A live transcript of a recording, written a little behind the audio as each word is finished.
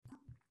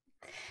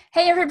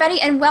Hey, everybody,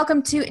 and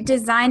welcome to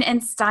Design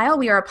and Style.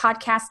 We are a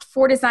podcast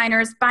for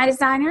designers by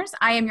designers.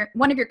 I am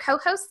one of your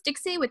co-hosts,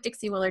 Dixie, with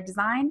Dixie Willard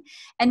Design.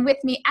 And with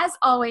me, as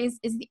always,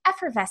 is the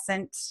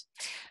effervescent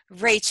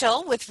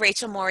Rachel with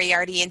Rachel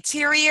Moriarty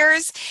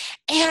Interiors.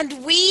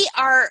 And we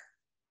are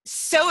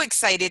so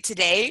excited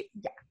today.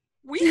 Yeah.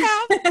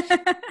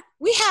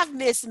 We have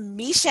Miss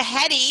Misha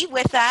Hetty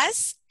with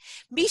us.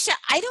 Misha,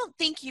 I don't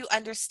think you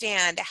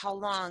understand how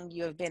long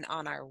you have been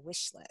on our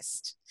wish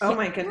list. Oh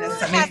my goodness,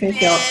 that makes me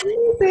feel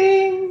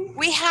amazing.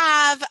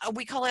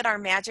 We call it our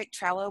magic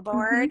Trello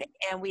board,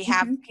 and we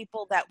have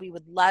people that we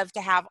would love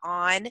to have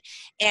on.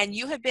 And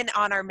you have been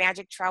on our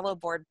magic Trello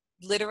board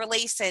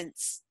literally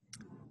since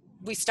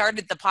we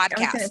started the podcast.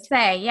 I was going to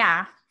say,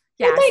 yeah.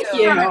 Well, thank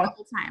you. A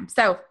couple times.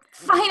 So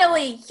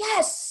finally,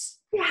 yes.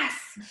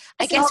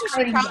 I guess we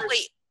should probably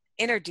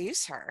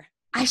introduce her.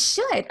 I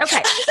should.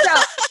 Okay. So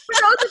for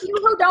those of you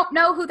who don't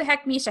know who the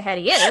heck Misha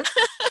Hetty is,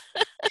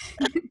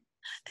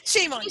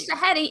 shame on you. Misha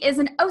Hetty is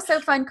an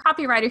oh-so-fun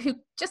copywriter who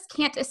just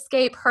can't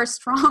escape her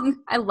strong,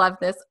 I love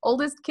this,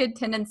 oldest kid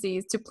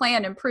tendencies to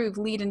plan, improve,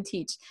 lead, and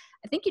teach.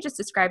 I think you just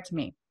described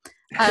me.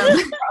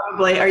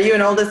 Probably. Are you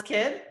an oldest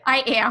kid?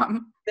 I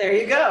am. There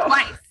you go.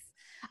 Twice.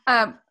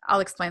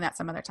 I'll explain that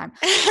some other time.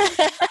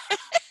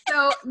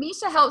 So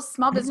Misha helps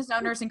small business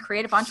owners and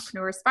creative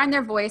entrepreneurs find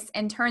their voice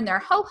and turn their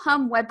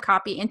ho-hum web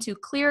copy into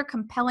clear,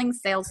 compelling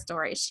sales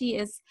stories. She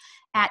is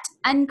at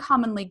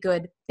Uncommonly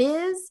Good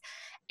Biz.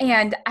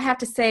 And I have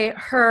to say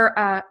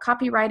her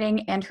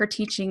copywriting and her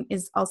teaching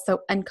is also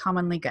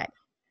uncommonly good.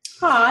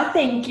 Aw,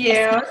 thank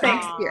you.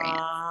 Thanks.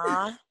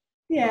 Experience.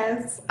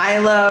 Yes. I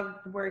love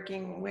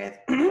working with,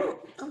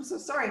 I'm so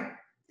sorry.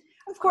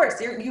 Of course,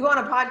 you go on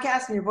a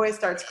podcast and your voice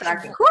starts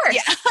cracking. Of course.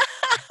 Yeah.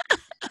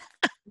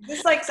 Is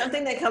this like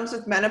something that comes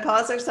with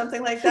menopause or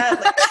something like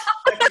that?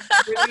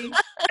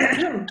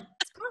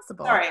 It's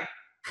possible. Sorry.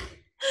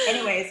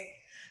 Anyways,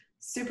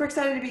 super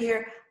excited to be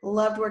here.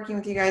 Loved working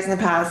with you guys in the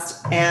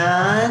past.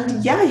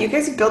 And yeah, you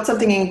guys have built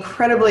something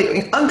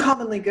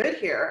uncommonly good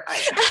here.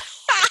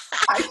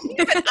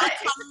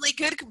 Uncommonly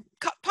good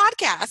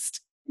podcast.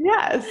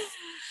 Yes.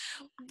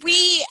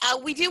 We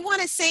do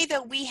want to say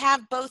that we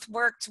have both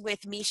worked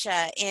with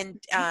Misha in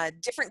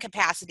different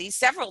capacities,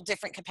 several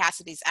different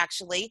capacities,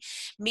 actually.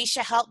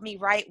 Misha helped me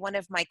write one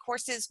of my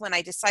courses when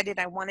I decided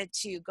I wanted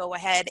to go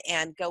ahead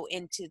and go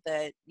into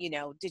the,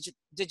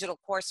 digital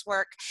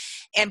coursework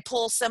and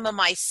pull some of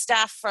my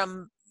stuff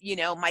from,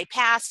 my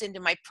past into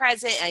my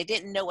present. And I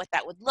didn't know what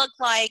that would look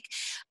like.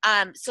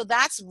 So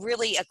that's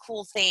really a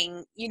cool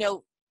thing,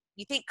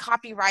 You think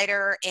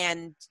copywriter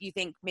and you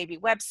think maybe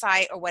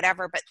website or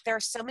whatever, but there are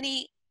so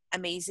many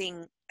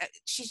amazing,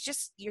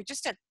 you're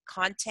just a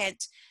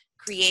content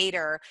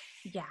creator.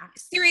 Yeah.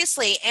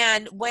 Seriously.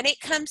 And when it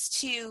comes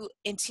to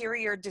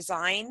interior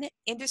design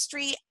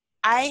industry,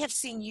 I have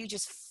seen you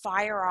just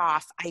fire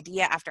off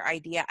idea after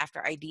idea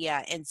after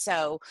idea. And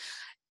so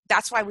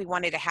that's why we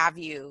wanted to have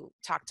you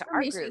talk to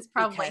our group. It's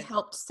probably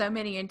helped so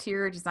many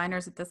interior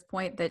designers at this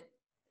point that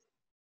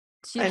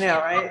I know,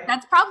 right?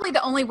 That's probably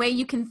the only way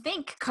you can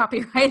think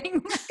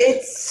copywriting.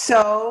 It's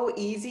so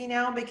easy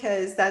now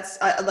because that's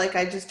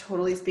I just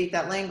totally speak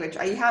that language.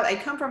 I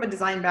come from a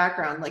design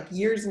background like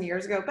years and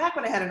years ago, back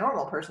when I had a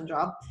normal person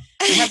job.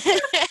 I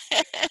had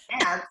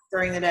pants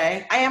during the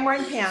day. I am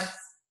wearing pants,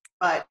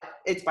 but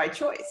it's by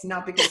choice,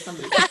 not because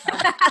somebody.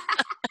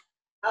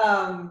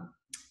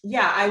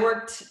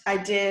 I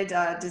did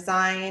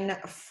design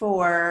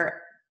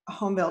for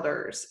home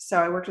builders. So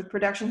I worked with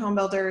production home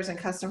builders and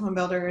custom home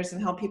builders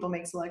and help people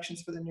make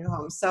selections for their new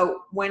homes.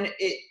 So when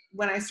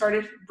I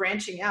started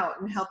branching out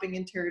and helping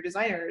interior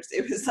designers,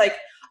 it was like,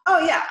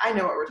 oh yeah, I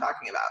know what we're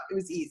talking about. It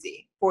was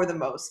easy for the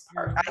most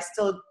part. I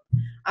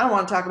don't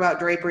want to talk about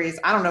draperies.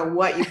 I don't know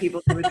what you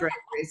people do with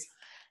draperies.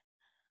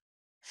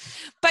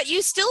 But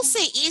you still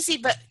say easy,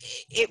 but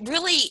it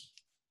really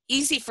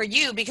easy for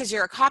you because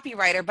you're a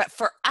copywriter, but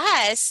for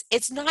us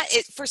it's not.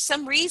 For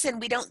some reason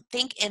we don't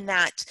think in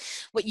that.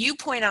 What you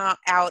point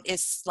out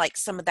is like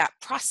some of that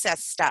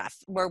process stuff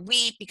where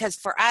because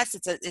for us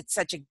it's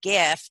such a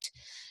gift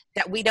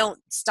that we don't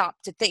stop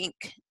to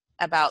think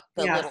about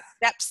the little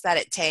steps that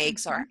it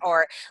takes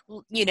or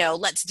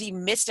let's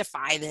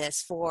demystify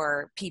this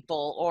for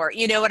people, or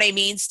what I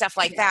mean, stuff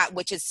like that,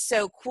 which is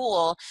so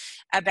cool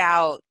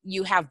about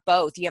you have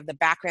both. You have the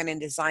background in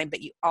design,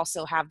 but you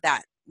also have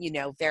that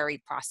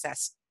very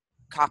processed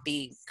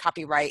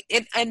copyright.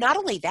 And not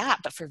only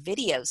that, but for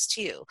videos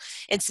too.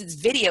 And since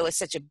video is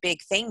such a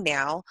big thing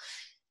now,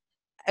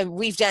 and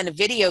we've done a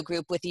video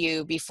group with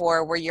you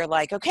before where you're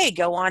like, okay,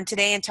 go on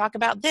today and talk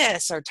about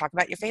this, or talk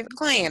about your favorite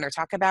client, or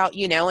talk about,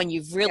 and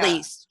you've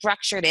really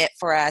structured it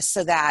for us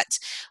so that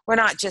we're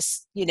not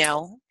just,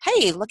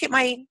 hey, look at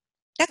my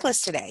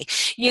necklace today.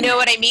 You know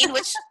what I mean?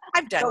 Which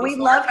I've done. But we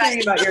love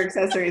hearing about your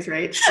accessories,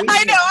 right?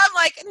 I know. I'm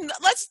like,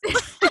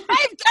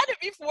 I've done it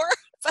before,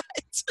 but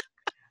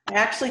I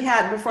actually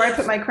had, before I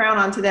put my crown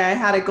on today, I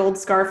had a gold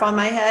scarf on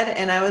my head,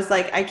 and I was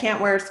like, I can't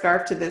wear a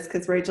scarf to this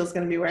because Rachel's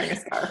going to be wearing a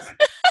scarf.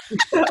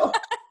 So.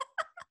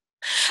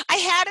 I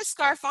had a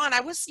scarf on.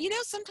 I was,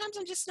 sometimes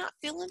I'm just not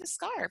feeling the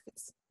scarf.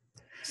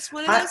 Just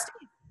one of those days.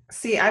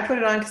 See, I put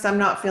it on because I'm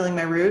not feeling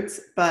my roots,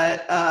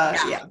 but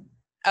yeah.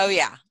 Oh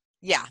yeah.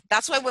 Yeah.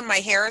 That's why when my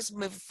hairs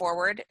move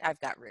forward, I've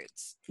got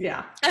roots.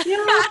 Yeah.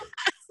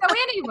 So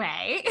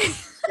anyway.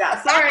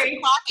 Yeah, sorry.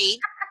 Copy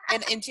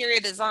and interior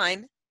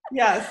design.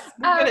 Yes.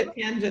 We're good at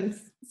tangents.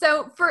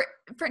 So for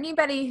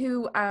anybody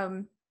who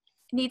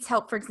needs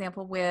help, for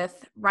example,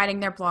 with writing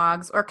their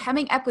blogs or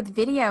coming up with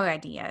video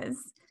ideas,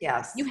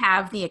 yes, you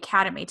have the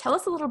Academy. Tell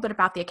us a little bit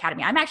about the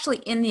Academy. I'm actually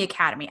in the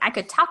Academy. I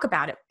could talk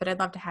about it, but I'd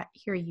love to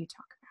hear you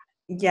talk about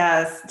it.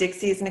 Yes,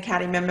 Dixie is an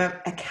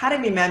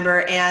Academy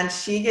member, and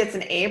she gets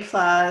an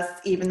A+,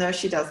 even though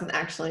she doesn't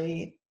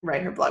actually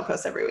write her blog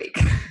posts every week.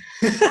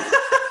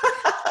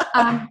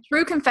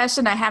 True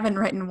confession, I haven't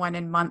written one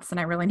in months, and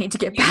I really need to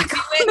get back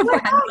on the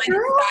that. Design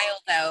and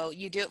Style, though.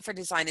 You do it for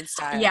Design and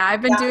Style. Yeah,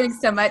 I've been doing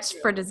so much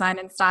for Design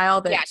and Style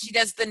that she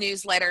does the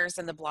newsletters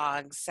and the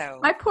blogs. So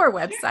my poor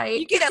website.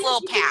 You get a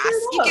little pass.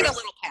 You get a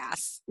little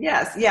pass.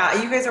 Yes,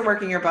 yeah, you guys are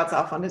working your butts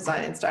off on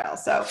Design and Style.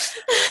 So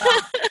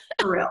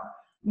for real.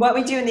 What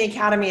we do in the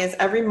Academy is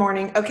every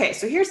morning. Okay,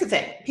 so here's the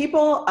thing.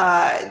 People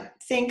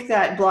think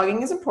that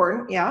blogging is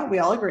important. Yeah, we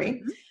all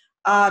agree.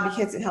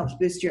 Because it helps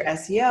boost your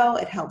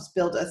SEO. It helps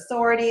build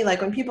authority.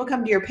 Like when people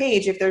come to your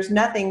page, if there's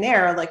nothing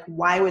there, like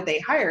why would they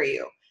hire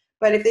you?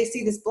 But if they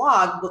see this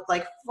blog with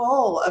like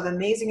full of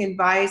amazing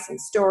advice and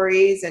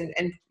stories and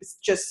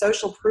just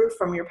social proof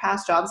from your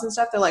past jobs and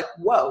stuff, they're like,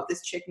 whoa,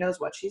 this chick knows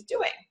what she's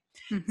doing.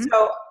 Mm-hmm.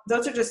 So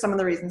those are just some of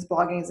the reasons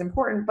blogging is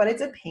important, but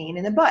it's a pain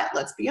in the butt.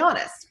 Let's be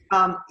honest.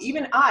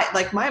 Even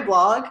like my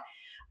blog,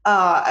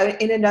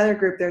 in another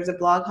group, there's a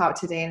blog hop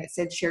today and it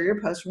said, share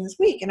your post from this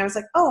week. And I was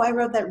like, oh, I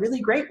wrote that really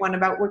great one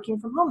about working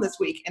from home this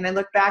week. And I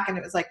looked back and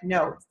it was like,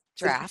 no.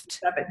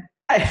 Draft. Or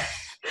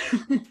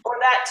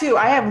that too.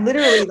 I have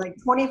literally like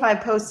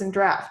 25 posts in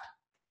draft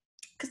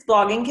because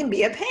blogging can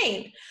be a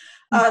pain.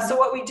 So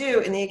what we do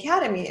in the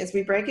Academy is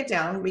we break it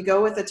down. We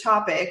go with a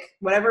topic,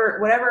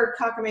 whatever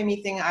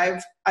cockamamie thing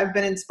I've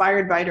been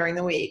inspired by during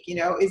the week,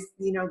 this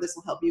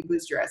will help you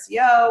boost your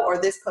SEO,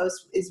 or this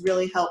post is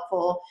really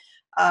helpful.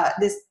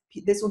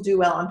 This will do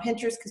well on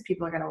Pinterest because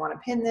people are going to want to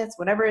pin this,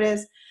 whatever it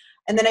is.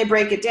 And then I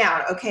break it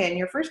down. Okay, in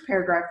your first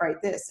paragraph, write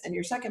this. And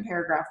your second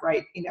paragraph,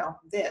 write,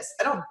 this.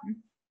 I don't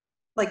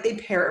like, they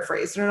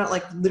paraphrase. They're not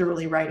like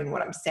literally writing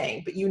what I'm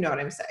saying, but you know what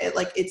I'm saying.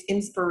 It's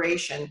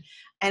inspiration,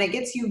 and it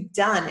gets you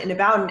done in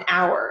about an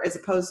hour, as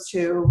opposed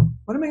to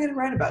what am I going to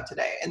write about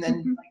today? And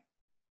then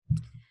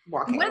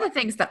walking. One of the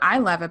things that I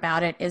love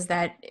about it is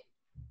that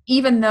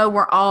even though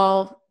we're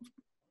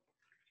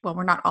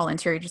not all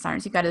interior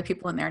designers, you've got other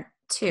people in there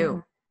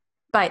too.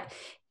 But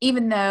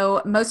even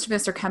though most of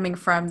us are coming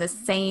from the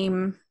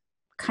same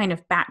kind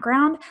of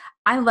background,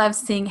 I love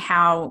seeing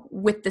how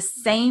with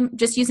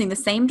just using the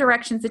same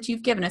directions that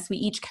you've given us, we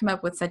each come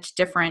up with such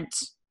different,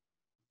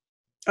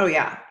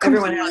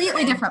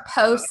 completely different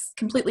posts,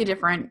 completely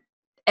different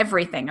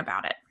everything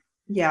about it.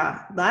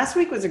 Yeah. Last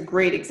week was a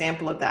great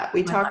example of that.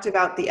 We talked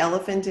about the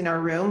elephant in our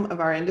room of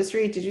our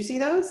industry. Did you see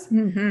those?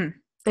 Mm-hmm.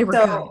 They were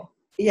good.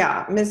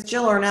 Yeah, Ms.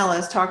 Jill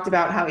Ornelas talked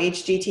about how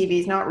HGTV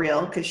is not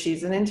real because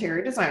she's an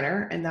interior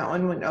designer, and that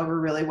one went over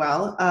really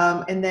well.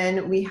 And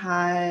then we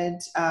had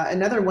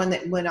another one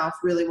that went off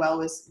really well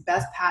was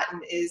Beth Patton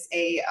is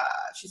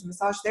she's a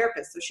massage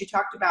therapist, so she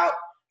talked about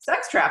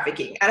sex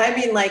trafficking. And I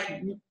mean,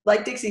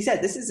 like Dixie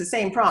said, this is the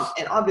same prompt,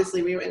 and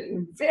obviously we went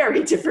in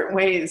very different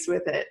ways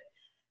with it.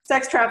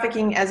 Sex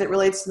trafficking as it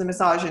relates to the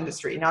massage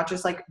industry, not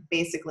just like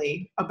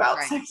basically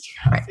about sex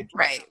trafficking.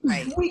 Right.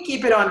 We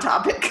keep it on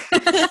topic.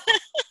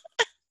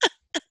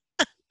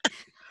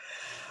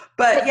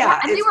 But yeah,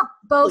 and they were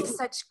both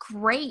such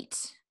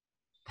great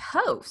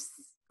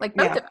posts, like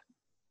both of them.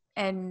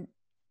 And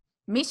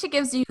Misha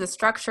gives you the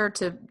structure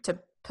to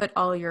put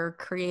all your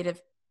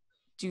creative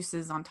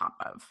juices on top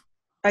of.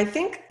 I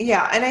think,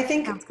 and I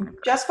think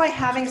just by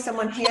having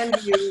someone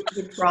hand you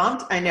the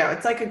prompt, I know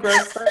it's like a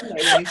gross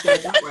Sunday when you say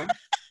it that way.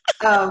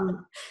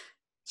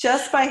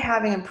 Just by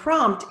having a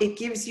prompt, it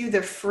gives you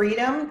the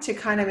freedom to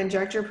kind of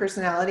inject your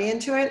personality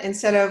into it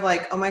instead of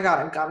like, oh my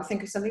God, I've got to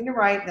think of something to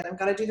write, then I've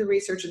got to do the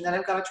research, and then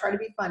I've got to try to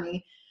be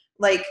funny.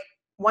 Like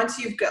once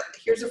you've got,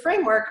 here's a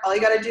framework, all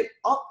you got to do,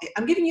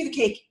 I'm giving you the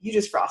cake, you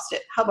just frost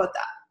it. How about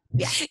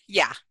that?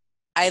 Yeah.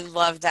 I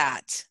love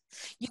that.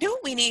 You know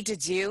what we need to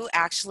do,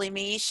 actually,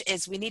 Mish,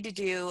 is we need to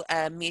do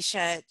a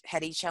Misha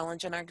Hetty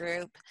challenge in our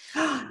group.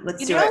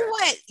 Let's do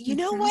it. You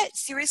know what?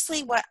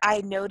 Seriously, what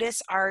I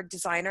notice our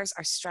designers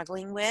are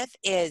struggling with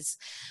is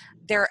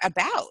they're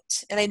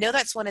about. And I know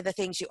that's one of the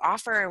things you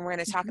offer, and we're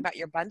going to talk about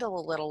your bundle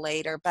a little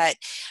later, but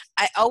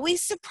it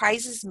always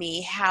surprises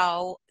me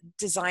how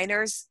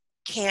designers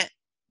can't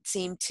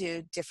seem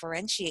to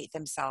differentiate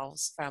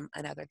themselves from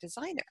another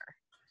designer.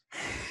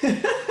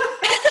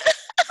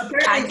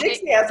 Apparently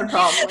Dixie has a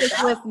problem with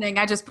that. Listening,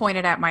 I just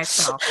pointed at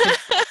myself.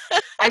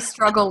 I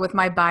struggle with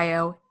my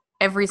bio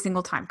every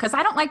single time because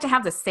I don't like to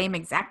have the same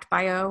exact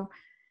bio,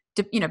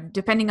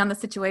 depending on the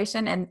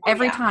situation. And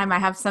every time I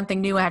have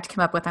something new I have to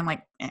come up with, I'm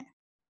like, eh.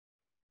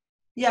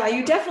 Yeah,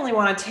 you definitely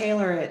want to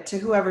tailor it to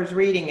whoever's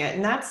reading it.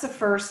 And that's the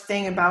first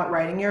thing about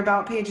writing your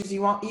about page is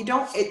you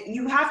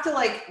have to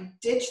like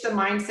ditch the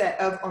mindset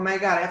of, oh my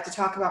God, I have to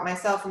talk about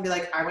myself and be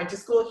like, I went to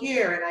school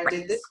here and I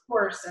did this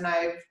course and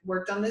I've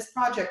worked on this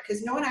project,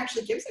 because no one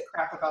actually gives a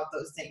crap about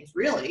those things,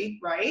 really,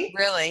 right?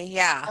 Really?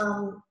 Yeah.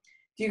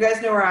 Do you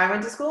guys know where I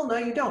went to school? No,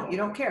 you don't. You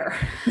don't care.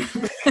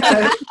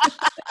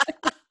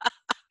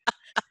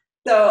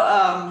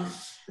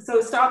 So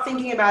stop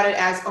thinking about it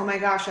as, oh my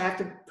gosh, I have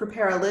to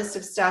prepare a list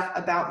of stuff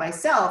about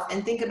myself,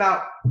 and think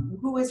about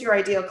who is your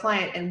ideal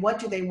client and what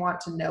do they want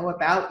to know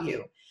about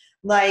you.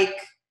 Like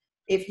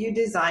if you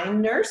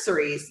design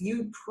nurseries,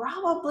 you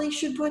probably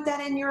should put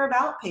that in your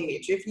about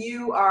page. If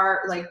you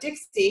are like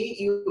Dixie,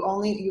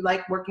 you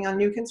like working on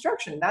new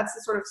construction. That's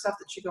the sort of stuff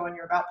that should go in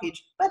your about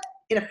page, but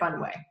in a fun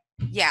way.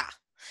 Yeah.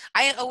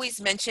 I always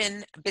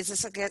mention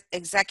business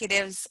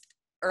executives,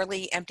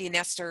 early empty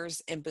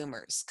nesters, and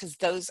boomers, because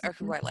those are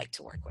who I like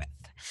to work with.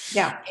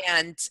 Yeah.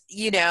 And,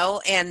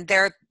 and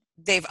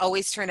they've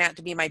always turned out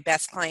to be my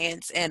best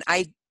clients. And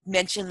I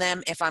mention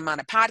them if I'm on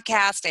a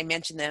podcast, I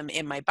mention them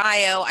in my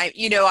bio.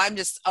 I'm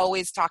just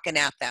always talking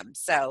at them.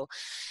 So,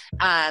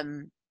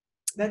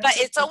 but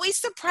it's always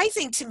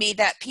surprising to me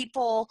that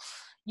people,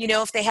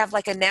 if they have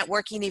like a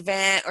networking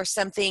event or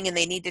something and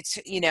they need to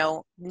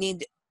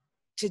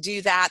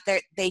do that,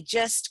 they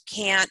just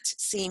can't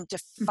seem to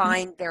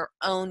find their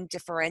own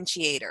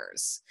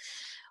differentiators,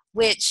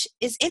 which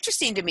is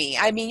interesting to me.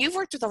 I mean, you've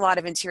worked with a lot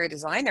of interior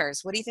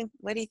designers. What do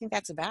you think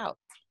that's about?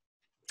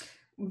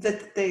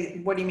 What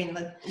do you mean?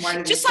 Like, why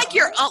do just like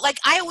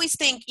I always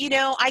think,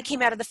 I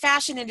came out of the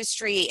fashion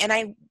industry and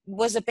I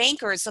was a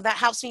banker, so that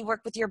helps me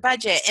work with your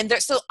budget. And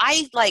so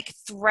I like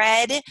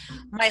thread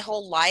my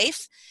whole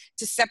life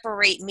to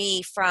separate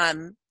me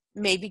from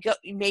maybe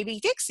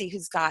Dixie,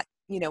 who's got,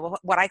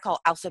 what I call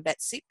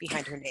alphabet soup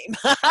behind her name.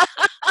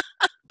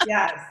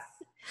 Yes.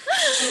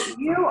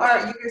 You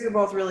guys are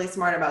both really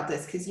smart about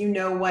this, because you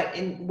know what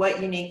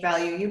unique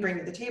value you bring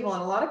to the table.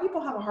 And a lot of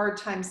people have a hard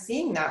time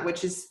seeing that,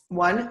 which is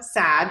one,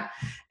 sad.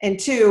 And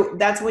two,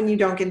 that's when you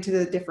don't get into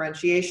the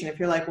differentiation. If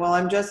you're like, well,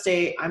 I'm just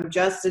a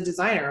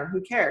designer, who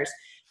cares?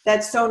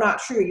 That's so not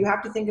true. You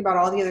have to think about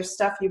all the other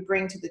stuff you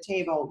bring to the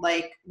table.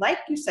 Like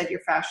you said,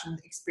 your fashion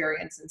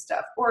experience and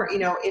stuff. Or,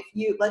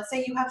 let's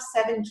say you have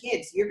 7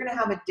 kids, you're going to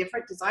have a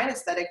different design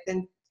aesthetic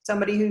than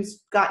somebody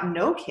who's got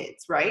no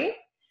kids, right?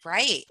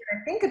 Right.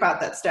 Think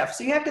about that stuff.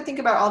 So you have to think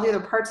about all the other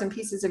parts and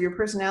pieces of your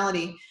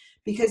personality,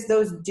 because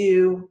those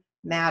do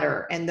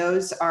matter. And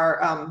those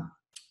are,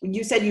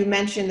 you said you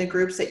mentioned the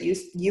groups that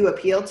you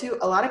appeal to.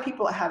 A lot of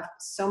people have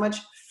so much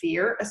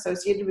fear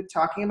associated with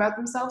talking about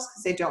themselves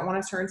because they don't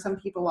want to turn some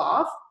people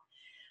off.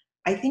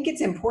 I think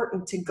it's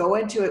important to go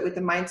into it with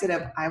the mindset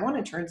of, I want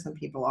to turn some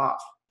people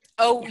off.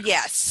 Oh,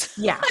 yes.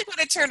 Yeah. I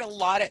want to turn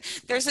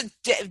there's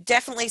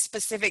definitely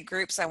specific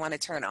groups I want to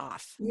turn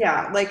off.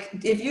 Yeah. Like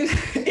if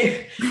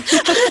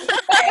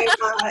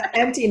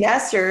empty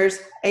nesters,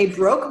 a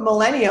broke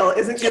millennial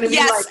isn't going to be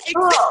like,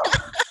 oh.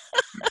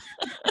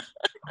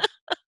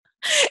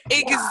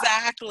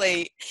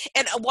 Exactly.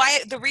 And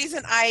the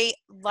reason I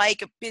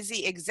like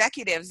busy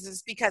executives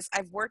is because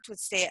I've worked with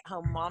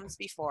stay-at-home moms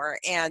before,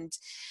 and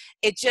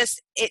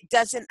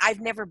I've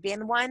never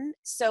been one.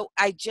 So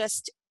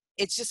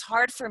it's just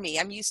hard for me.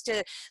 I'm used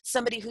to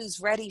somebody who's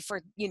ready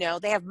for,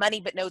 they have money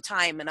but no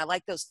time. And I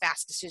like those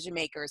fast decision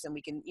makers, and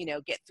we can,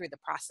 get through the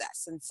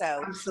process. And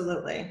so,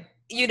 absolutely,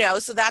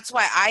 so that's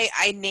why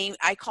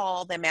I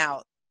call them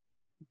out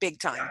big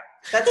time.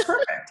 That's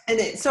perfect. And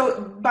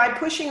so by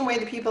pushing away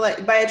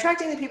by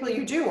attracting the people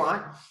you do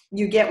want,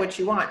 you get what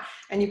you want,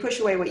 and you push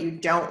away what you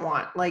don't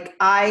want. Like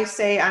I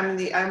say, I'm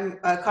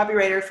a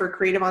copywriter for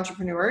creative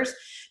entrepreneurs.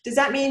 Does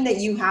that mean that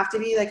you have to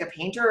be like a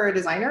painter or a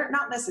designer?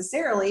 Not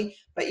necessarily,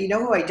 but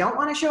who I don't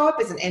want to show up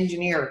is an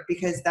engineer,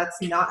 because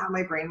that's not how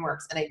my brain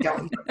works. And I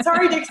don't.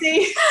 Sorry,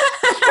 Dixie.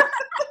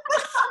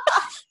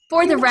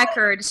 For the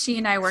record, she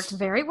and I worked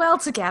very well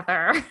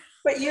together.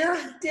 But you're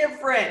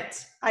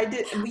different. I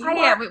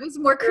am. It was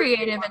more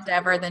creative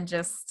endeavor than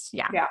just,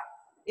 yeah.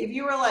 If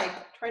you were like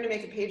trying to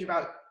make a page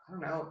about, I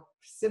don't know,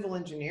 civil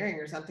engineering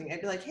or something,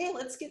 I'd be like, hey,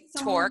 let's get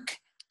Torque.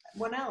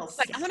 One else.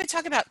 Like, I want to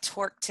talk about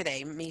Torque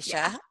today, Misha.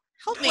 Yeah.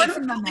 Help me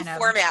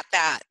format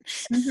that.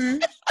 Mm-hmm.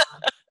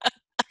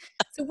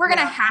 So we're going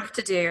to have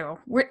to do,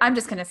 I'm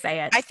just going to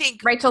say it. I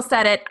think Rachel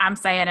said it. I'm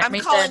saying it. I'm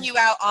calling you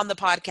out on the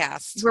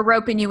podcast. We're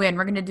roping you in.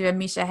 We're going to do a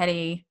Misha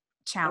Hetty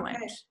challenge.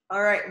 Okay.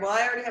 All right. Well,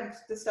 I already have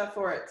the stuff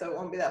for it, so it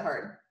won't be that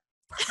hard.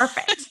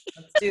 Perfect.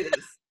 Let's do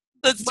this.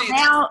 Let's do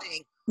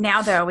this.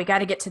 Now, though, we got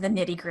to get to the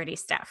nitty-gritty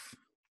stuff.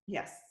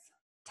 Yes.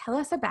 Tell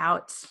us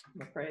about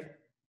I'm afraid.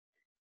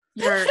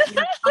 your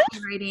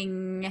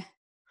copywriting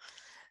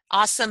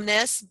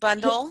awesomeness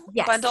bundle.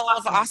 Yes. Bundle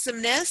of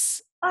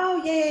awesomeness.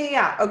 Oh,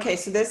 yeah. Okay,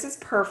 so this is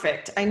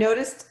perfect. I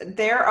noticed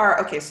there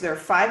are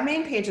 5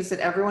 main pages that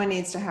everyone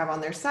needs to have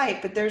on their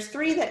site, but there's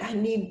 3 that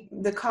need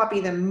the copy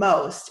the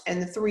most, and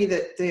the 3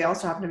 that they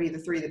also happen to be the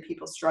 3 that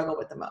people struggle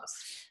with the most.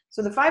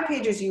 So the 5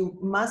 pages you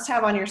must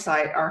have on your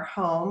site are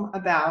home,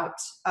 about,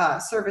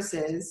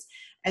 services,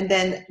 And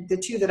then the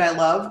two that I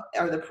love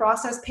are the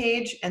process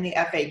page and the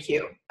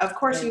FAQ. Of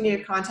course, you need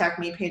a contact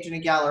me page and a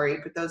gallery,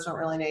 but those don't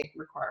really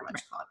require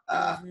much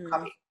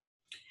copy.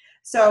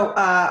 So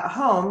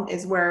home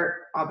is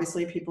where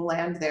obviously people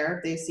land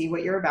there. They see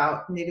what you're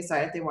about and they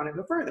decide if they want to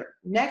go further.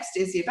 Next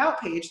is the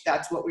about page.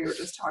 That's what we were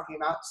just talking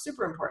about.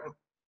 Super important.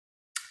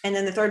 And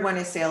then the third one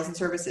is sales and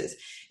services.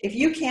 If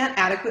you can't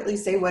adequately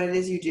say what it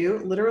is you do,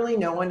 literally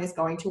no one is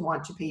going to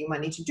want to pay you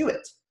money to do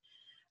it.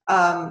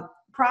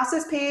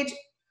 Process page,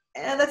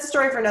 that's a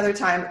story for another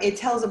time. It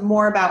tells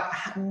more about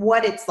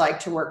what it's like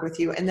to work with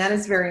you, and that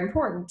is very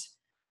important.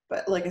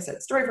 But like I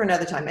said, story for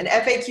another time. And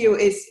FAQ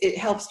it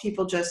helps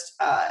people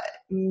just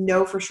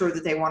know for sure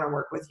that they want to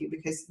work with you,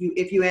 because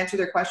if you answer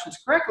their questions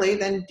correctly,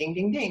 then ding,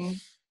 ding, ding,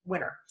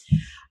 winner.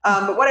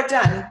 But what I've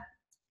done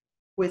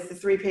with the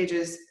 3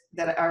 pages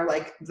that are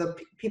like the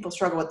people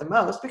struggle with the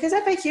most, because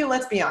FAQ,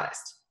 let's be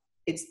honest,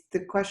 it's the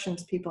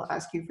questions people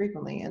ask you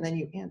frequently and then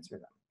you answer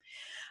them.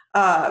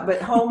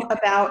 But home,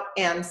 about,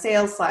 and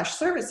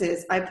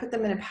sales/services, I put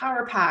them in a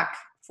power pack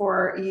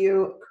for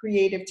you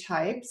creative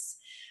types.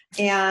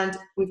 And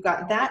we've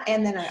got that.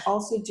 And then I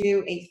also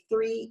do a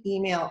 3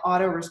 email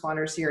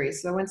autoresponder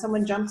series. So when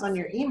someone jumps on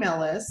your email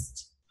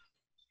list,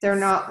 they're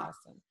not,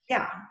 awesome.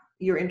 Yeah,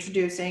 you're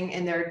introducing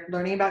and they're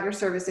learning about your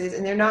services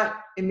and they're not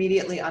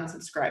immediately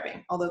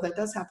unsubscribing. Although that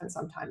does happen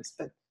sometimes,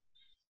 but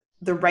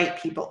the right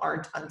people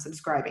aren't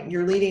unsubscribing.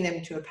 You're leading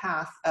them to a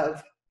path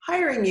of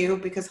hiring you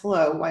because,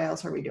 hello, why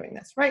else are we doing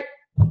this, right?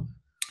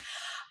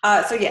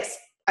 So yes,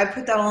 I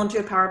put that all into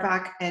a power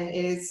pack and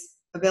it is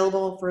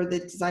available for the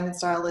Design and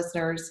Style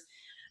listeners.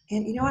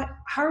 And you know what?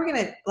 How are we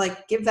going to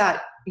give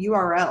that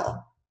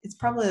URL? It's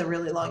probably a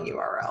really long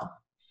URL.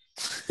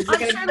 I'm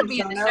sure it'll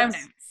be in the show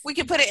notes. We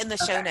can put it in the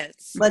show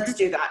notes. Let's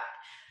do that.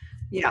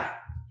 Yeah.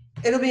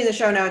 It'll be in the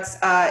show notes.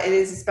 It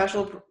is a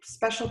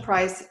special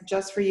price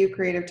just for you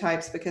creative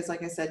types because,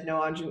 like I said,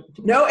 no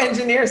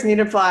engineers need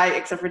to apply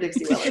except for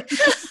Dixie Willard.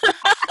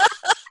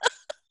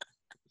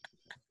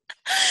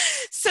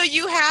 So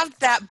you have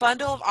that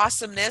bundle of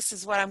awesomeness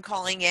is what I'm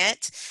calling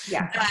it.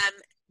 Yeah.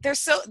 There's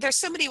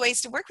so many ways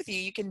to work with you.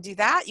 You can do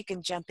that. You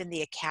can jump in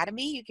the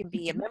academy. You can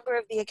be a member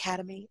of the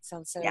academy. It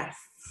sounds so. Yes.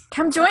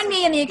 Come join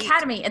me in the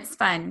academy. It's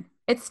fun.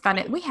 It's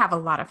fun. We have a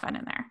lot of fun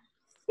in there.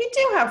 We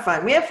do have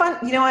fun. We have fun.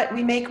 You know what?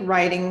 We make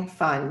writing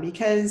fun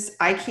because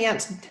I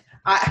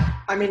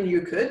mean,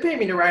 you could pay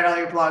me to write all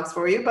your blogs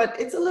for you, but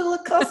it's a little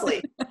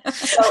costly.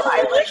 So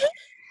I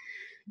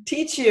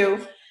teach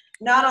you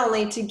not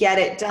only to get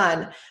it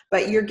done,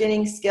 but you're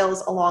getting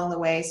skills along the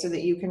way so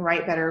that you can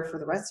write better for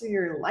the rest of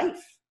your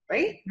life,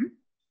 right?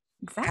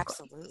 Exactly.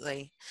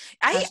 Absolutely.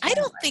 I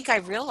don't think I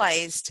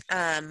realized,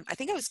 I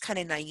think I was kind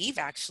of naive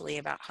actually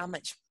about how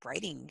much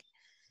writing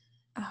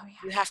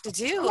you have to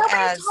do.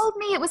 Nobody told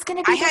me it was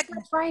going to be this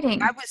much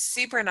writing. I was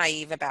super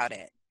naive about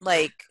it.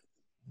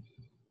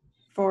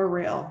 For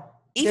real.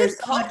 Even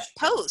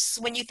posts,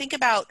 when you think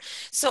about,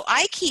 so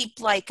I keep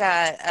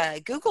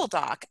a Google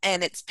Doc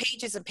and it's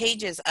pages and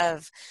pages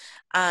of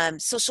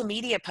social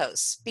media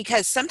posts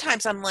because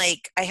sometimes I'm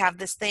I have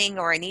this thing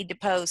or I need to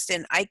post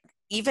and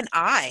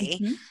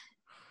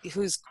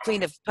who's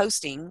queen of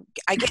posting,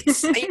 I get,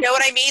 you know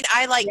what I mean?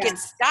 I get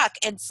stuck.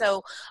 And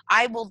so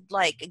I will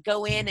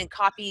go in and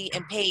copy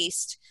and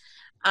paste.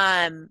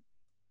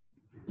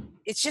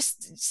 It's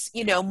just,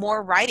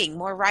 more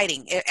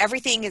writing.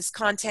 Everything is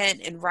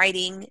content and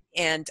writing.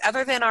 And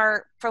other than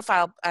our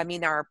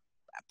our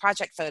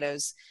project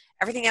photos,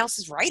 everything else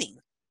is writing.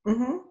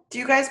 Mm-hmm. Do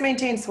you guys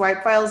maintain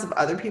swipe files of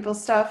other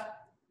people's stuff?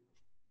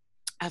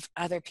 Of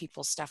other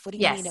people's stuff? What do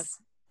you mean?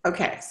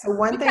 Okay, so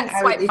one thing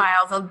swipe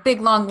files, a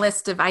big long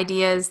list of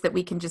ideas that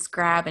we can just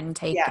grab and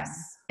take and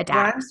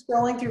adapt.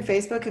 When I'm scrolling through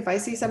Facebook, if I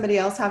see somebody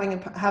else having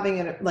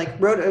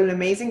wrote an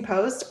amazing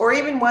post, or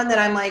even one that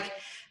I'm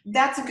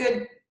that's a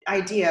good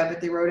idea, but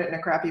they wrote it in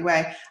a crappy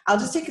way, I'll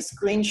just take a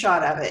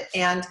screenshot of it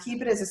and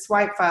keep it as a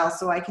swipe file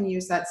so I can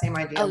use that same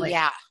idea.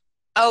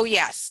 Oh,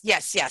 yes.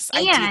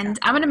 And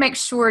I'm going to make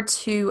sure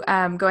to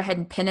go ahead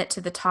and pin it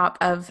to the top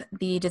of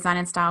the Design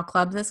and Style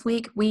Club this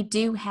week. We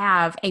do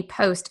have a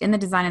post in the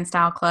Design and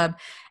Style Club.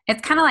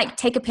 It's kind of like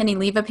take a penny,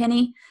 leave a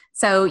penny.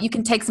 So you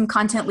can take some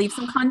content, leave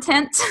some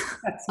content.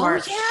 That's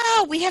smart.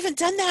 Oh, yeah. We haven't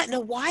done that in a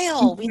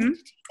while. We need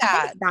to do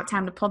that. It's about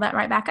time to pull that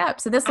right back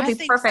up. So this will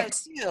be perfect.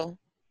 So too.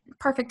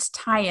 Perfect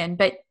tie-in.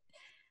 But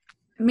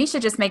Misha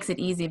just makes it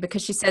easy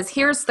because she says,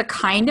 here's the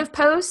kind of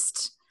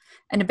post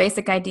and a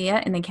basic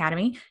idea in the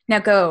academy. Now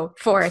go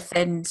forth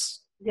and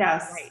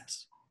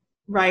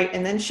right,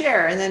 and then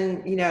share, and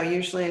then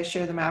usually I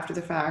share them after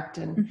the fact.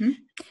 And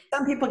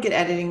some people get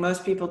editing,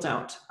 most people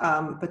don't.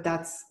 But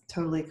that's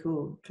totally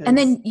cool. And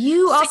then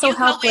you also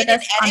help with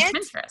us on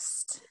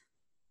Pinterest.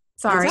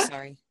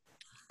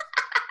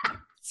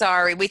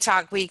 Sorry,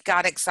 we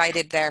got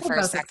excited there for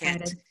a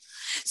second. Excited.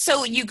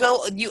 So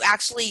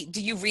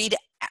do you read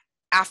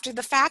after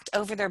the fact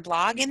over their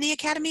blog in the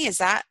academy? Is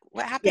that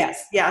what happens?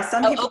 Yes. Yeah.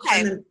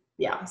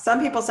 Some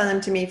people send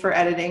them to me for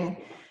editing.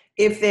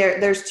 If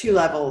there's 2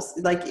 levels,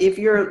 if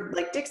you're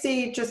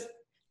Dixie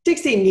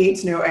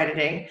needs no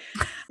editing.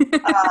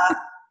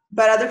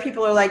 but other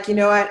people are like, you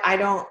know what? I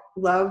don't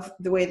love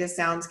the way this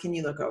sounds. Can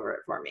you look over it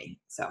for me?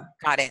 So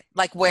got it.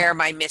 Like, where am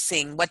I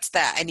missing? What's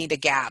that? I need a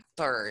gap,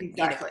 or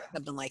exactly.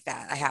 something like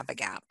that. I have a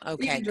gap.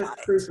 Okay, Even just got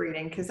it.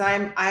 proofreading, because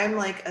I'm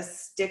like a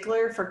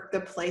stickler for the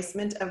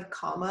placement of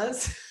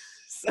commas.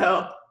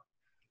 So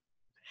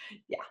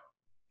yeah.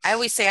 I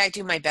always say I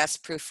do my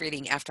best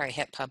proofreading after I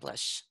hit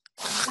publish.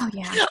 Oh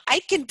yeah.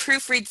 I can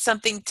proofread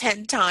something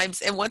 10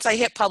 times, and once I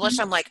hit publish,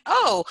 I'm like,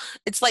 oh,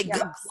 it's like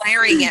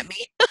glaring at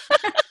me.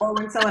 Or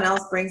when someone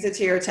else brings it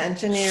to your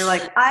attention, and you're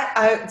like,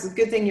 it's a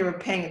good thing you were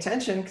paying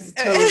attention, because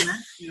it's totally meant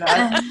to do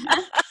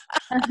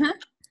that.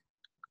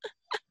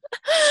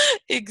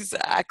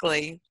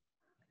 Exactly.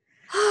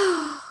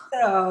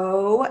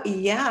 So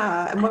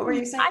yeah, and what were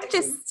you saying?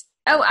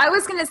 I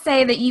was going to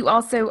say that you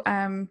also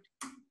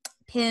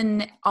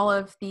pin all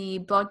of the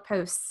blog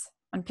posts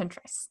on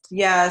Pinterest.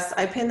 Yes,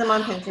 I pin them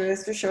on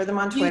Pinterest or share them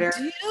on Twitter.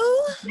 You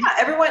do? Yeah,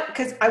 everyone,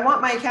 because I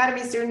want my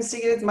Academy students to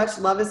get as much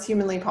love as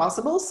humanly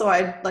possible. So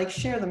I like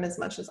share them as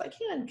much as I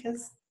can,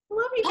 because I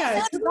love you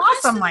guys. That's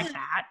awesome like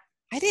that.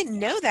 I didn't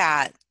know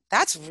that.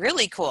 That's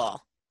really cool.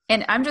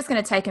 And I'm just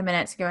going to take a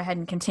minute to go ahead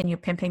and continue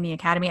pimping the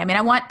Academy. I mean,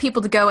 I want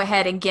people to go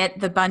ahead and get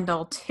the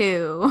bundle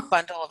too.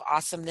 Bundle of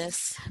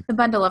awesomeness. The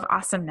bundle of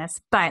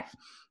awesomeness. But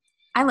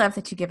I love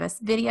that you give us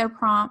video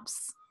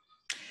prompts.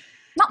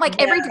 Not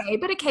like every day,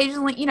 but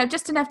occasionally,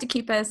 just enough to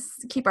keep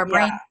our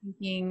brain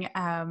thinking,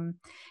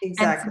 exactly.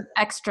 And some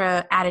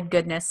extra added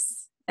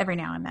goodness every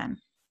now and then.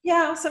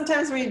 Yeah,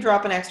 sometimes we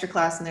drop an extra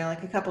class in there.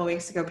 Like a couple of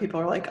weeks ago, people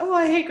were like, "Oh,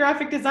 I hate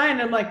graphic design."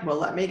 I'm like, "Well,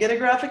 let me get a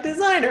graphic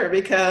designer,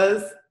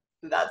 because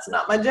that's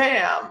not my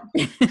jam."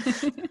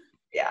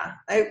 Yeah,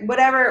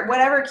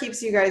 whatever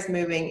keeps you guys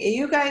moving.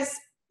 You guys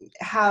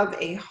have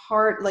a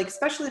heart, like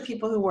especially the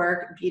people who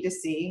work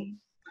B2C,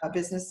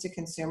 business to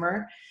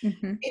consumer.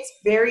 Mm-hmm. It's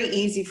very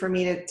easy for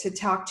me to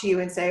talk to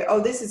you and say,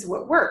 "Oh, this is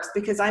what works,"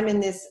 because I'm in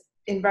this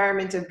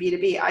environment of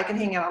B2B. I can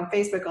hang out on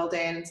Facebook all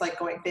day and it's like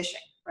going fishing,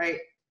 right?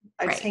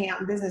 I just hang out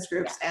in business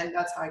groups, and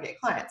that's how I get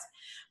clients.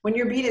 When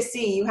you're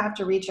B2C, you have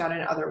to reach out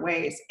in other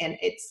ways, and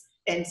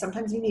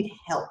sometimes you need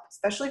help,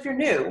 especially if you're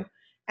new.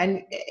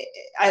 And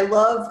I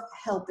love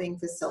helping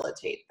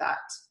facilitate that.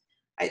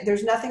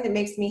 There's nothing that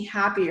makes me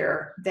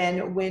happier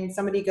than when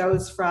somebody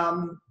goes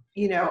from,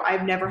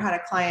 I've never had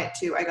a client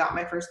to I got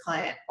my first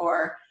client,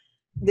 or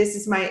this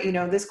is my,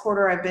 this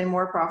quarter I've been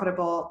more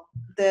profitable.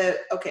 So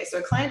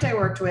a client I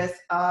worked with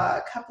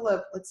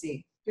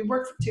we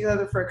worked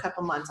together for a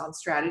couple months on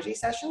strategy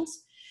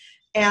sessions,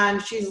 and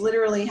she's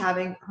literally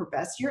having her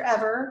best year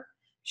ever.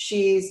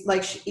 She's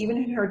like, even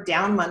in her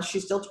down months,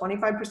 she's still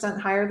 25%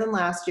 higher than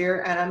last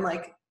year. And I'm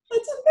like,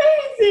 that's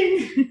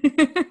amazing.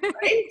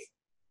 Right?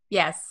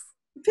 Yes.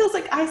 It feels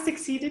like I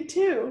succeeded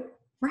too.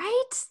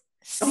 Right?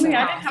 Only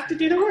I didn't have to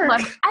do the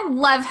work. I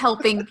love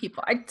helping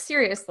people.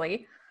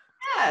 Seriously.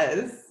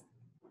 Yes.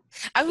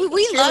 I mean,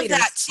 we love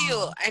that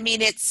too. I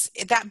mean, it's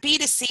that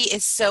B2C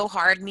is so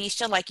hard,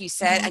 Misha, like you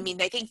said. Mm-hmm. I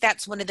mean, I think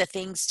that's one of the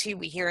things too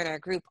we hear in our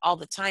group all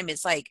the time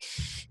is like,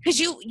 because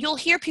you'll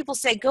hear people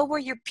say, go where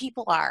your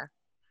people are.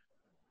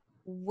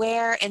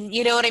 Where, and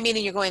you know what I mean?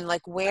 And you're going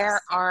like,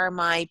 where are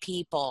my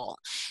people?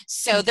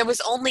 So there was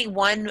only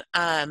one,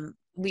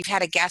 we've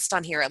had a guest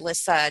on here,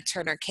 Alyssa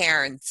Turner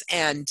Cairns,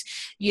 and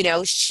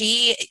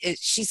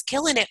she's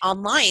killing it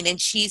online, and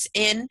she's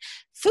in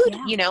food,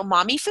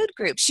 mommy food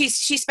groups. She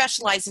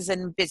specializes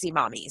in busy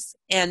mommies,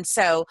 and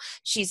so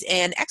she's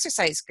in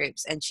exercise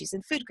groups, and she's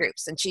in food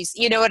groups, and she's,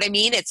 you know what I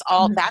mean? It's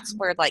all that's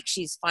where like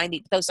she's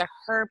finding those are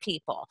her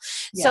people.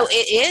 Yeah. So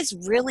it is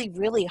really,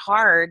 really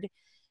hard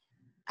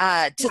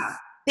to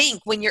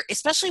think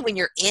especially when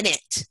you're in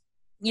it.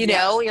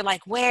 You're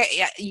like, where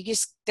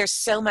there's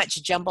so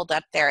much jumbled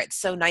up there. It's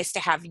so nice to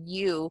have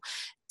you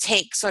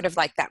take sort of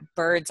like that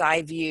bird's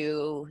eye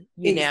view,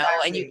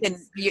 and you can,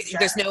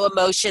 there's no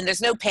emotion,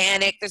 there's no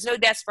panic, there's no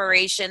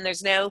desperation,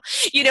 there's no,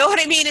 you know what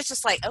I mean? It's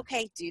just like,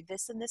 okay, do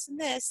this and this and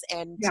this.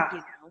 And,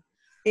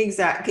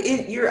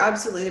 Exactly. You're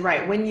absolutely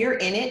right. When you're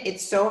in it,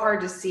 it's so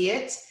hard to see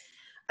it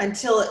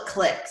until it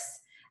clicks.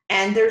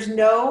 And there's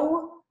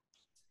no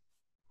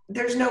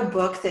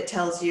book that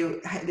tells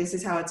you this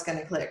is how it's going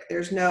to click.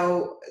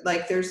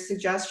 There's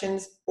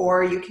suggestions,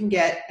 or you can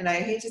get, and I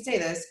hate to say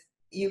this,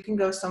 you can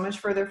go so much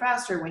further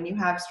faster when you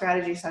have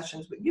strategy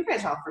sessions. But you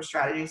guys offer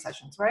strategy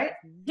sessions, right?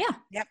 Yeah.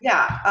 Yep.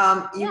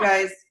 Yeah. You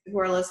guys who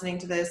are listening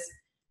to this,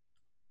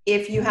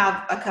 if you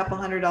have a couple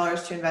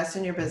 $100 to invest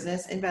in your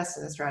business, invest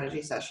in a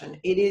strategy session.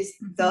 It is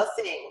the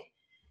thing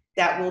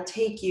that will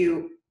take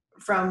you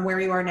from where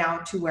you are now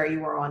to where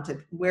you are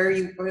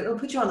it'll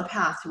put you on the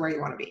path to where you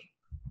want to be.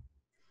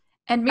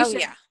 And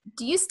Misha,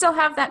 do you still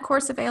have that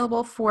course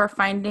available for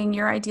finding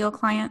your ideal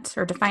client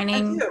or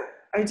defining?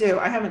 I do.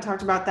 I haven't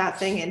talked about that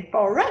thing in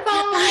forever.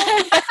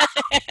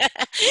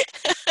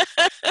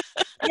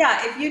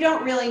 Yeah, if you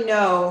don't really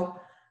know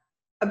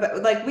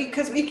about,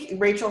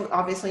 Rachel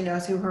obviously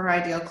knows who her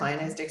ideal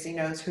client is. Dixie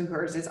knows who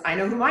hers is. I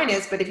know who mine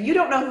is. But if you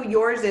don't know who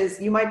yours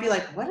is, you might be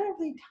like, what are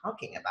they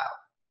talking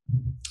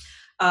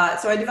about?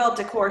 So I developed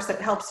a course that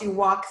helps you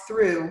walk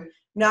through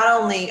not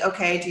only,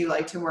 okay, do you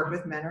like to work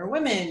with men or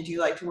women? Do you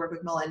like to work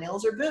with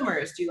millennials or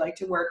boomers? Do you like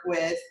to work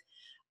with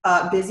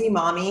busy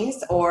mommies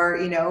or,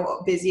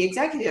 busy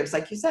executives,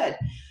 like you said?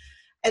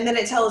 And then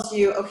it tells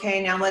you,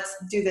 okay, now let's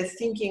do the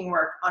thinking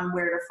work on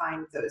where to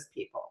find those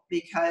people,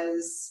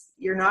 because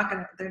you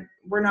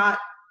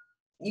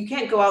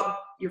can't go out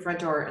your front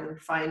door and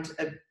find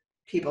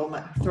people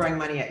throwing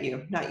money at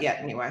you. Not yet,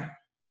 anyway.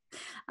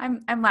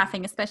 I'm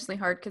laughing especially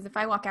hard because if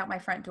I walk out my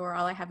front door,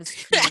 all I have is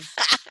trees.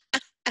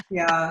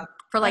 Yeah.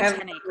 For like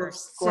 10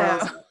 acres.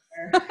 Squirrels out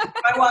there.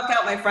 If I walk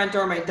out my front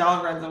door, my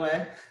dog runs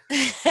away.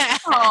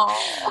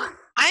 Oh.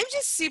 I'm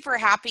just super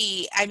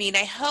happy. I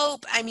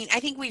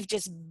think we've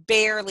just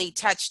barely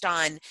touched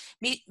on.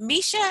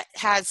 Misha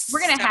has. We're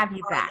going to have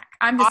you back.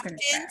 I'm just going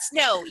to say.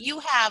 No, you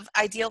have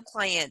ideal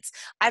clients.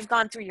 I've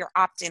gone through your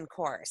opt-in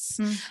course.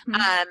 Mm-hmm.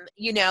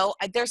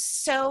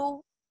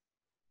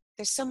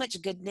 There's so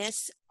much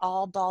goodness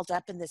all balled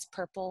up in this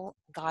purple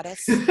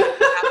goddess on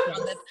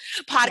the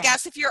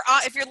podcast. Yeah.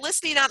 If you're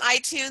listening on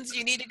iTunes,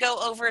 you need to go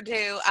over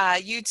to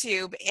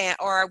YouTube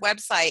or our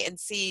website and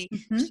see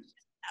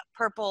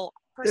purple.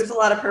 There's a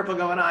lot of purple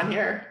going on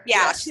here.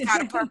 Yeah, she's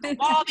got a purple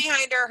ball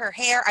behind her. Her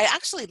hair. I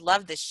actually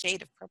love the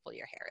shade of purple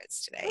your hair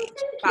is today.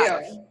 Thank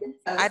you.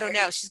 I don't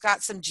know. She's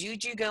got some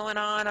juju going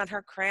on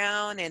her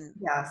crown, and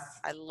yes,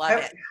 I love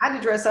it. I had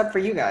to dress up for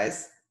you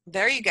guys.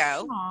 There you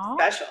go. Aww.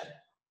 Special.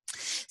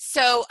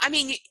 So,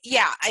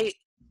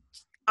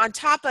 on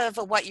top of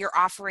what you're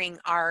offering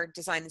our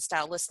Design and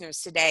Style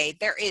listeners today,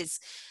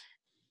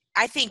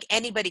 I think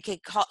anybody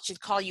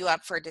should call you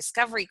up for a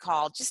discovery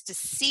call just to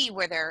see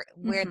where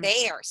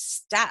they are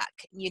stuck,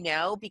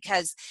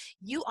 because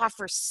you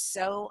offer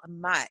so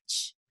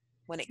much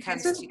when it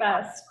comes to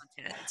content.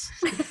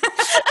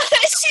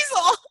 She's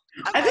all.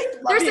 Okay. I just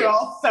love you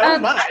all so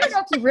much. I don't know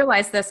if you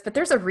realize this, but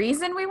there's a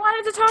reason we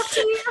wanted to talk to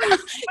you.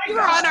 You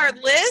were on our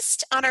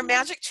list, on our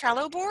magic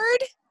Trello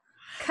board.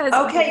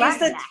 Okay, you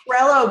said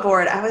Trello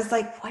board. I was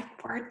like, what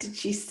word did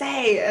she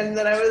say? And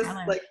then I was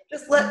like,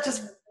 just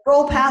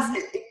roll past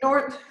it.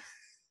 Ignore it.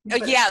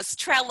 Oh, yes,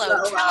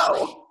 Trello.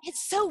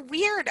 It's so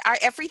weird.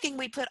 Everything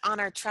we put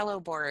on our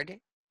Trello board,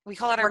 we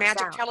call it our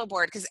magic Trello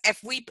board, because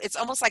it's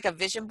almost like a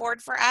vision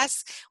board for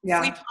us. Yeah.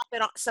 If we pop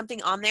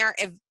something on there,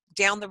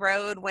 down the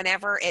road,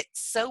 whenever,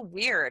 it's so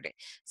weird.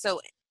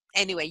 So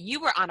anyway, you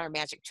were on our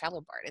magic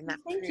Trello board, and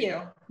thank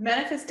you.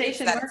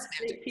 Manifestation works,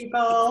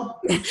 people.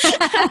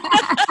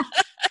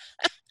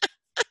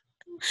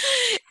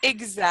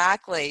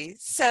 Exactly.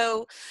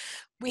 So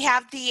we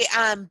have the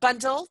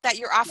bundle that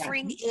you're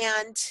offering,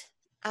 and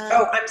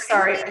I'm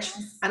sorry.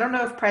 I don't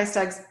know if price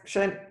tags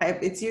should.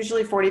 It's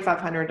usually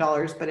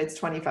 $4,500, but it's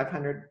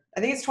 $2,500. I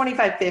think it's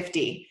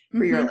 $2,550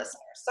 for your listeners.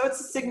 So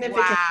it's a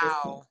significant.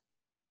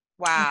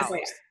 Wow.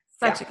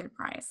 Such a good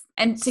price.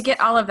 And to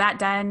get all of that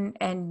done,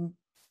 and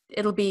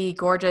it'll be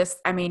gorgeous.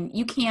 I mean,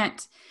 you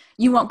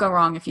won't go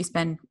wrong if you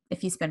spend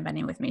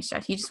money with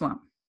Misha. You just won't.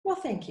 Well,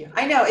 thank you.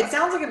 I know it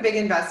sounds like a big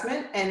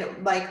investment,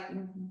 and like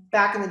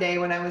back in the day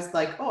when I was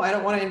like, oh, I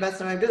don't want to invest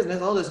in my business,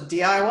 I'll just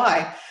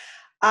DIY.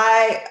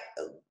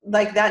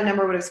 That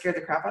number would have scared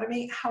the crap out of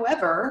me.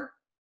 However,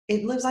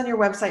 it lives on your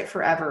website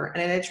forever,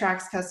 and it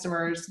attracts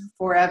customers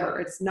forever.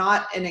 It's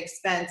not an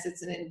expense,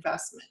 it's an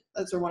investment.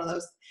 Those are one of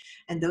those,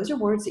 and those are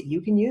words that you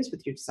can use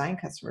with your design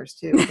customers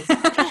too. It's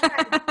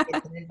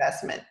an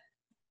investment.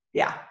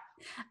 Yeah.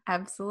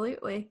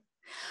 Absolutely.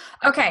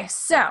 Okay,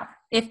 so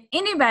if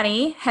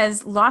anybody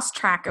has lost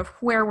track of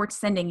where we're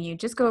sending you,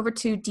 just go over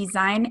to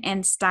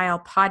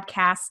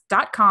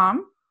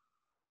designandstylepodcast.com.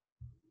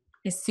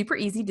 It's super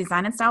easy,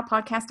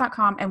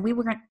 designandstylepodcast.com, and we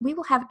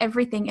will have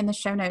everything in the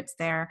show notes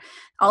there.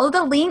 All of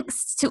the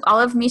links to all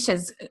of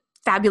Misha's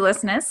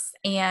fabulousness,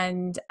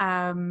 and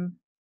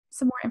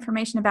some more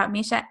information about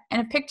Misha,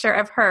 and a picture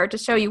of her to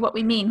show you what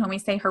we mean when we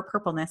say her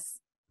purpleness.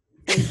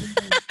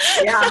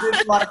 Yeah,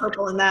 there's a lot of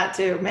purple in that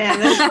too. Man,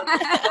 that's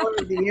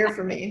the year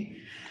for me.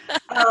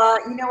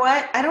 You know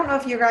what? I don't know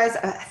if you guys,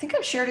 I think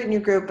I've shared it in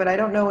your group, but I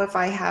don't know if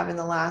I have in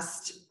the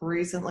last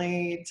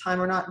recently time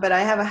or not, but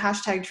I have a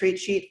hashtag treat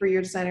sheet for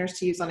your designers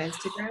to use on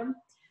Instagram.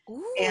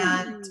 Ooh.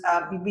 And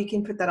we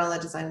can put that on the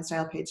Design and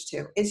Style page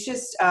too. It's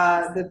just,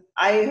 I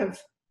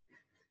have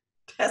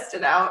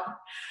tested out.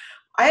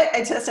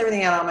 I test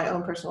everything out on my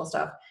own personal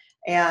stuff.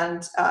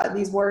 And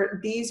these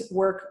work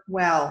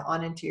well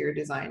on interior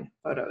design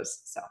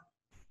photos. So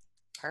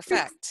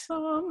perfect.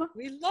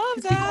 We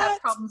love that. People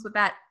have problems with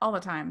that all the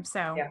time.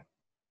 So yeah.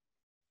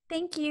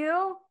 Thank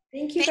you.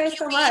 Thank you guys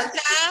so much.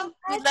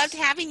 We loved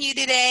having you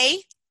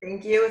today.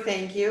 Thank you.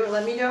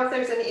 Let me know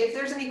if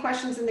there's any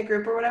questions in the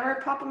group or whatever.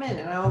 Pop them in,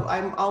 and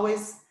I'm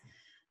always,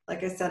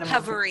 like I said, I'm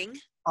hovering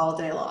all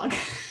day long.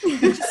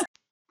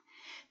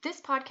 This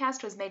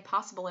podcast was made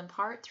possible in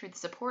part through the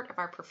support of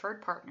our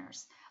preferred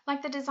partners,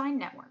 like the Design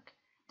Network.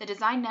 The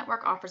Design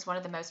Network offers one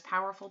of the most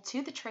powerful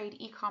to-the-trade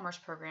e-commerce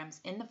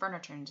programs in the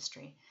furniture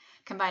industry,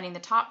 combining the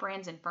top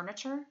brands in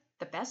furniture,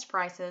 the best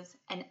prices,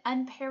 and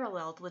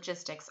unparalleled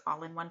logistics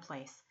all in one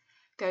place.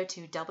 Go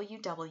to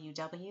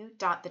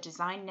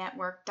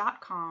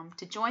www.thedesignnetwork.com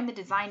to join the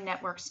Design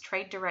Network's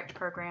Trade Direct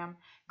program,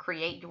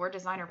 create your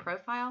designer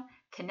profile,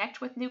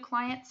 connect with new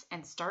clients,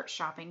 and start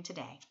shopping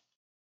today.